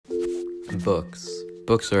Books.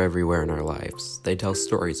 Books are everywhere in our lives. They tell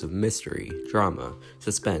stories of mystery, drama,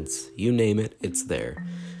 suspense, you name it, it's there.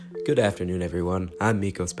 Good afternoon, everyone. I'm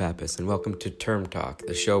Mikos Pappas, and welcome to Term Talk,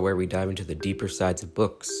 the show where we dive into the deeper sides of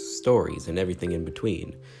books, stories, and everything in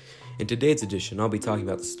between. In today's edition, I'll be talking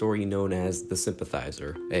about the story known as The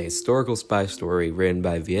Sympathizer, a historical spy story written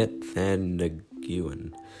by Viet Thanh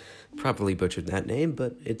Nguyen. Probably butchered that name,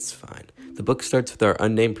 but it's fine. The book starts with our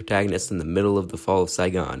unnamed protagonist in the middle of the fall of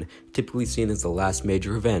Saigon, typically seen as the last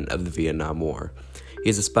major event of the Vietnam War. He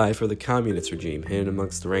is a spy for the communist regime, hidden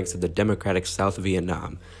amongst the ranks of the democratic South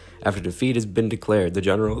Vietnam. After defeat has been declared, the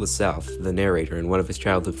general of the South, the narrator, and one of his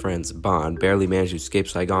childhood friends, Bond, barely manage to escape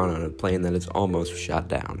Saigon on a plane that is almost shot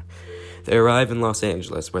down. They arrive in Los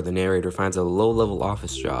Angeles, where the narrator finds a low-level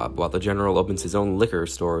office job, while the general opens his own liquor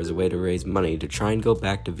store as a way to raise money to try and go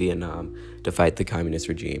back to Vietnam to fight the communist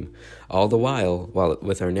regime. All the while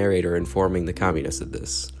with our narrator informing the communists of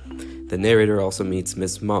this. The narrator also meets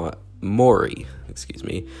Miss Mori, a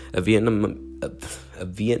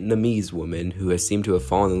Vietnamese woman who has seemed to have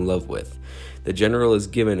fallen in love with. The general is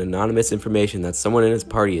given anonymous information that someone in his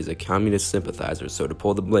party is a communist sympathizer, so to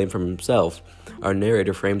pull the blame from himself, our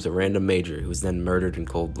narrator frames a random major who is then murdered in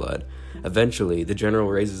cold blood. Eventually, the general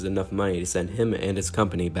raises enough money to send him and his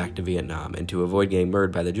company back to Vietnam, and to avoid getting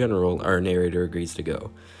murdered by the general, our narrator agrees to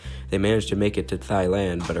go. They manage to make it to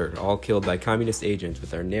Thailand, but are all killed by communist agents,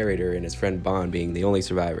 with our narrator and his friend Bond being the only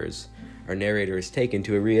survivors. Our narrator is taken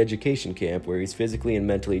to a re-education camp where he's physically and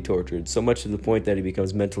mentally tortured, so much to the point that he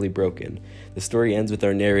becomes mentally broken. The story ends with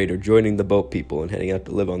our narrator joining the boat people and heading out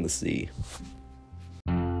to live on the sea.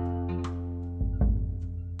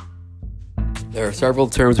 There are several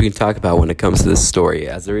terms we can talk about when it comes to this story,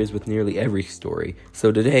 as there is with nearly every story. So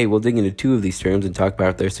today, we'll dig into two of these terms and talk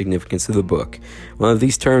about their significance to the book. One of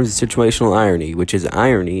these terms is situational irony, which is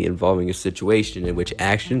irony involving a situation in which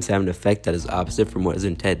actions have an effect that is opposite from what is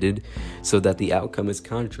intended, so that the outcome is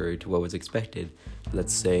contrary to what was expected.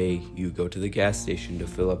 Let's say you go to the gas station to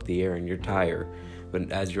fill up the air in your tire, but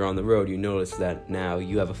as you're on the road, you notice that now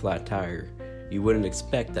you have a flat tire. You wouldn't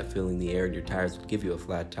expect that filling the air in your tires would give you a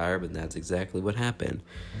flat tire, but that's exactly what happened.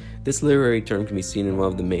 This literary term can be seen in one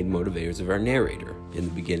of the main motivators of our narrator. In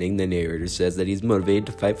the beginning, the narrator says that he's motivated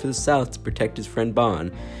to fight for the South to protect his friend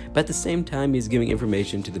Bond, but at the same time, he's giving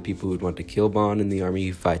information to the people who would want to kill Bond in the army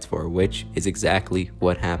he fights for, which is exactly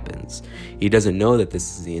what happens. He doesn't know that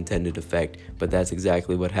this is the intended effect, but that's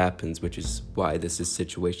exactly what happens, which is why this is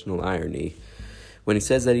situational irony. When he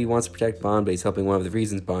says that he wants to protect Bond, but he's helping one of the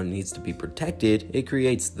reasons Bond needs to be protected, it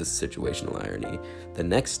creates this situational irony. The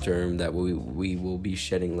next term that we will be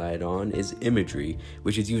shedding light on is imagery,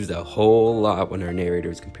 which is used a whole lot when our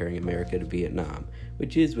narrator is comparing America to Vietnam,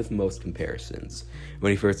 which is with most comparisons.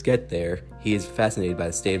 When he first gets there, he is fascinated by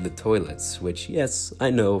the state of the toilets, which, yes,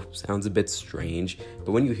 I know, sounds a bit strange,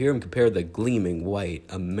 but when you hear him compare the gleaming white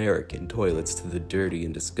American toilets to the dirty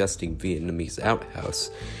and disgusting Vietnamese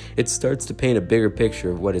outhouse, it starts to paint a bigger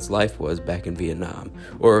picture of what his life was back in Vietnam.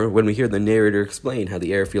 Or when we hear the narrator explain how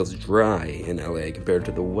the air feels dry in LA compared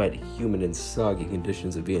to the wet, humid, and soggy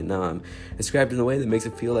conditions of Vietnam, described in a way that makes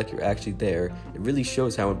it feel like you're actually there, it really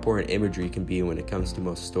shows how important imagery can be when it comes to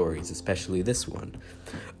most stories, especially this one.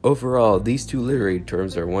 Overall, these two literary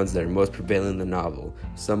terms are ones that are most prevalent in the novel,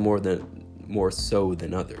 some more so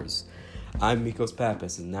than others. I'm Mikos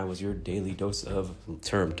Pappas, and that was your daily dose of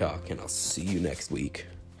Term Talk, and I'll see you next week.